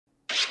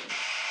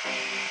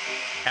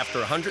After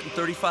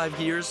 135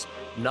 years,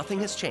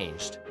 nothing has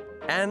changed,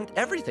 and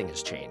everything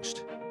has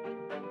changed.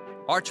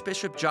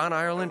 Archbishop John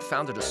Ireland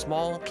founded a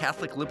small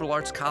Catholic liberal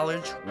arts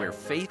college where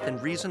faith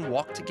and reason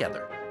walk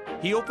together.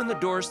 He opened the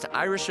doors to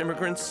Irish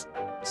immigrants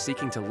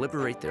seeking to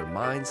liberate their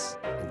minds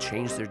and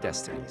change their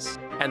destinies.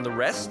 And the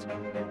rest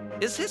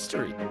is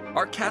history.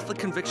 Our Catholic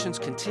convictions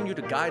continue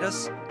to guide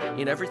us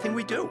in everything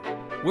we do.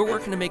 We're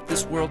working to make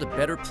this world a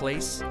better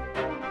place,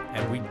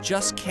 and we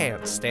just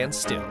can't stand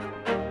still.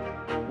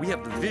 We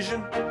have the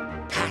vision,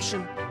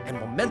 passion, and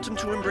momentum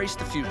to embrace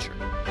the future.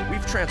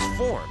 We've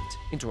transformed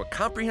into a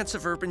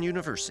comprehensive urban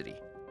university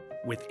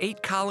with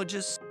 8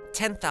 colleges,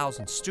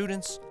 10,000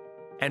 students,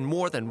 and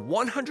more than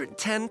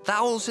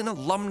 110,000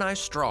 alumni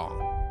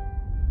strong.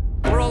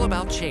 We're all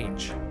about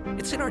change.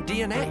 It's in our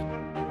DNA.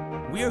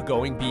 We are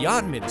going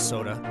beyond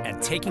Minnesota and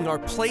taking our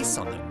place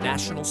on the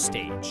national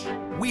stage.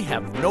 We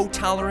have no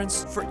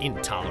tolerance for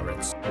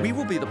intolerance. We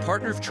will be the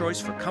partner of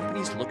choice for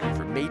companies looking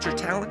for major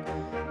talent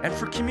and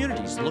for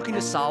communities looking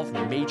to solve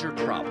major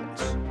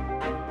problems.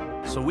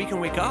 So we can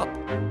wake up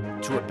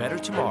to a better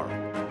tomorrow.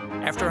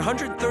 After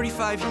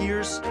 135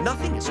 years,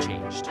 nothing has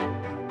changed.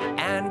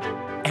 And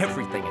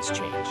everything has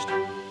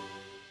changed.